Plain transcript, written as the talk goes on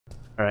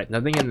Alright,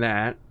 nothing in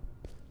that.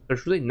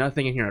 There's really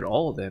nothing in here at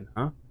all then,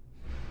 huh?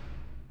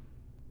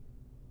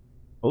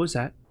 What was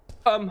that?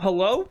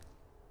 Hello?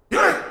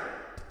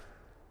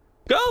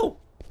 Go!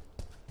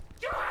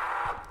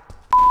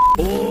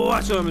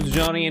 What's up, it's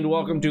Johnny, and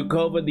welcome to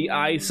COVID the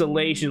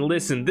Isolation.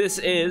 Listen, this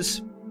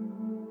is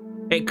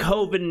a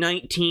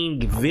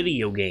COVID-19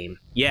 video game.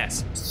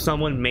 Yes,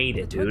 someone made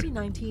it, dude.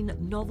 2019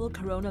 novel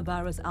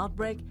coronavirus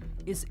outbreak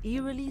is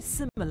eerily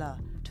similar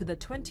to the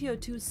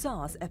 2002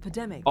 SARS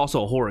epidemic.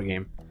 Also a horror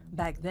game.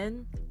 Back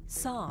then,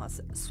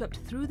 SARS swept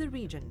through the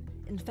region,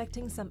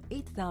 infecting some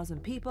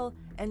 8,000 people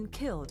and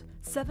killed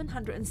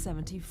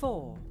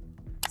 774.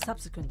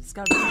 Subsequent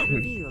discoveries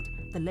revealed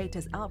the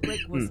latest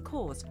outbreak was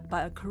caused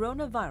by a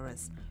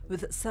coronavirus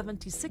with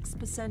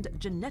 76%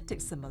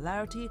 genetic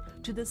similarity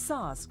to the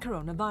SARS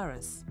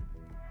coronavirus.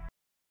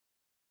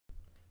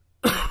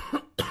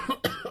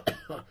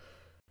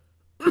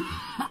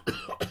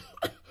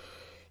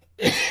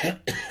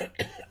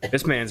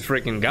 This man's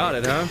freaking got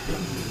it, huh?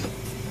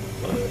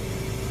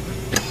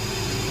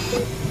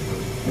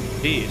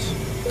 Jeez.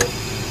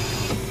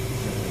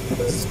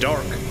 This is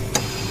dark.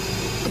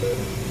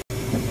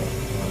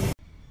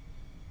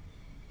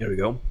 There we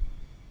go.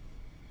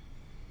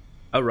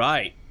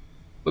 Alright.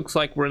 Looks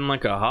like we're in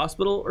like a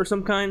hospital or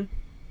some kind.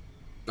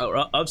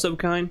 Of some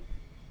kind.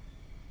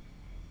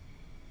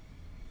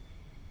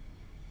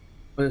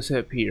 What is it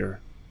up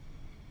here?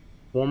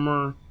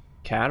 Former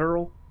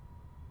Catterall?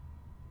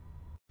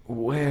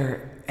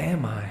 Where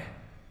am I?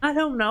 I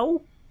don't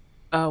know.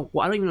 Well,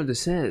 I don't even know what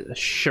this is. A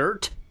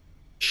shirt?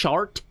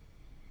 Chart?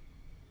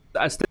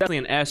 That's definitely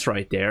an S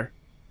right there.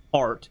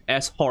 Heart.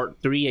 S heart.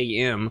 3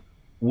 a.m.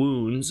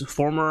 Wounds.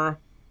 Former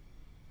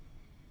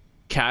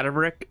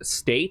cadaveric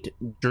state.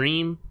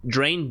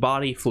 Drain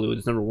body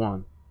fluids. Number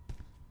 1.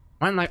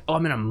 I'm like, oh,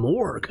 I'm in a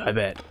morgue, I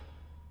bet.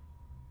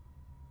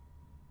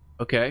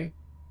 Okay.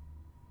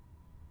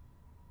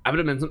 I bet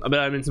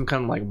I'm in some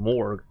kind of like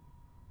morgue.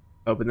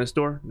 Open this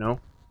door? No.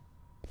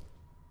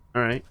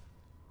 Alright.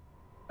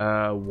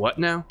 What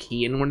now?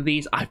 Key in one of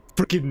these? I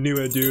freaking knew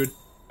it, dude.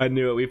 I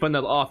knew it. We found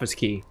the office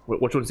key.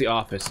 Which one's the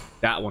office?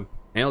 That one.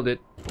 Nailed it.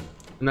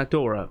 Open that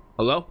door up.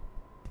 Hello?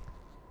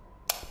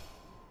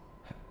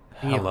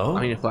 Hello?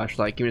 I need a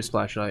flashlight. Give me this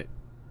flashlight.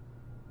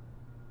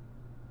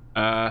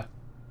 Do I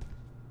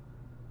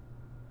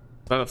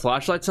have a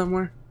flashlight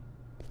somewhere?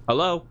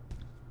 Hello?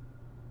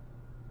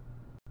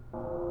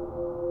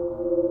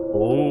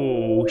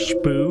 Oh,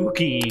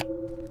 spooky.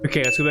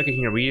 Okay, let's go back in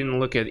here. We didn't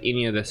look at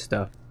any of this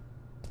stuff.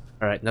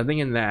 Alright, nothing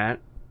in that.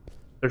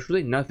 There's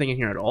really nothing in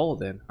here at all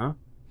then, huh?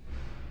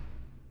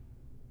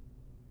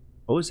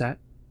 What was that?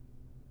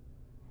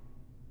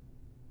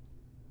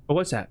 What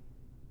was that?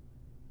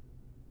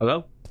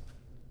 Hello?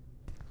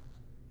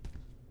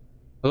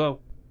 Hello?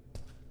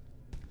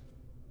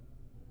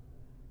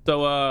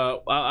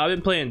 So, I've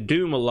been playing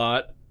Doom a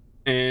lot,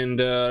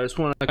 and I just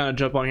want to kind of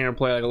jump on here and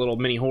play like a little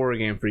mini horror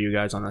game for you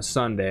guys on a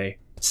Sunday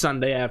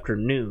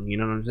afternoon, you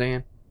know what I'm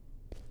saying?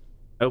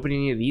 Open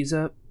any of these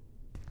up?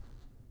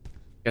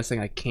 Guessing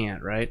I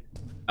can't, right?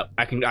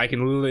 I can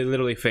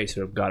literally face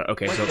it. Got it.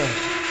 Okay, so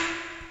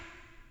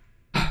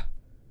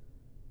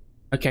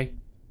okay.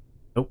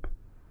 Nope.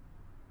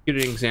 Get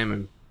an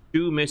examine.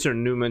 To Mr.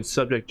 Newman,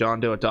 subject John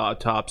Doe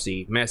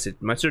autopsy. Message.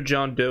 Mr.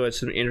 John Doe had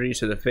some injuries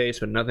to the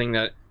face, but nothing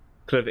that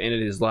could have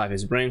ended his life.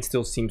 His brain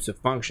still seems to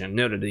function.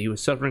 Noted that he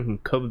was suffering from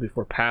COVID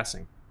before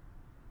passing.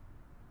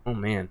 Oh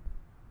man.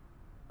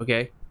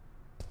 Okay.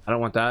 I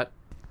don't want that.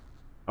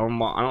 I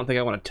don't think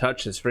I want to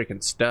touch this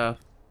freaking stuff.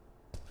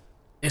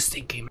 This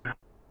thing came out.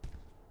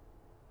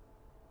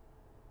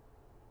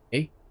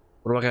 Hey,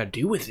 what do I gotta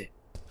do with it?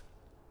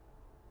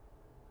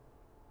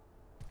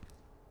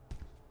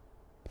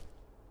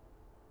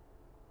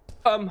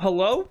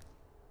 Hello?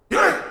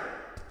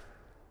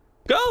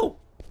 Go!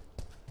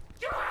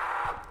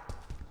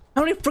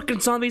 How many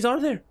freaking zombies are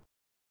there?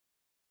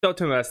 Don't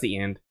tell me that's the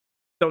end.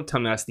 Don't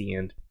tell me that's the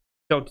end.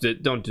 Don't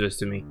do this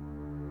to me.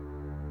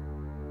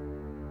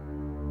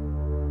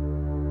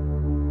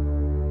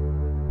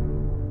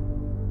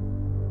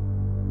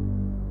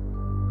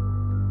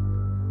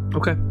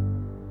 Okay.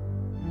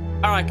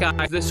 Alright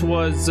guys, this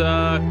was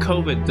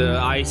COVID, the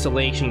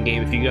isolation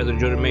game. If you guys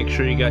enjoyed it, make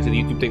sure you guys hit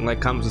the YouTube thing,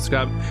 like, comment,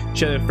 subscribe,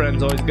 share with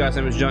friends. Always, guys,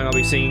 my name is John. I'll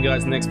be seeing you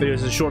guys in the next video.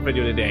 This is a short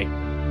video today.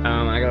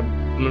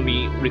 I'm gonna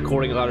be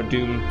recording a lot of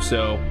Doom,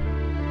 so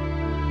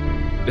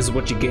this is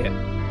what you get.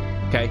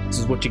 Okay? This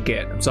is what you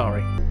get. I'm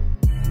sorry.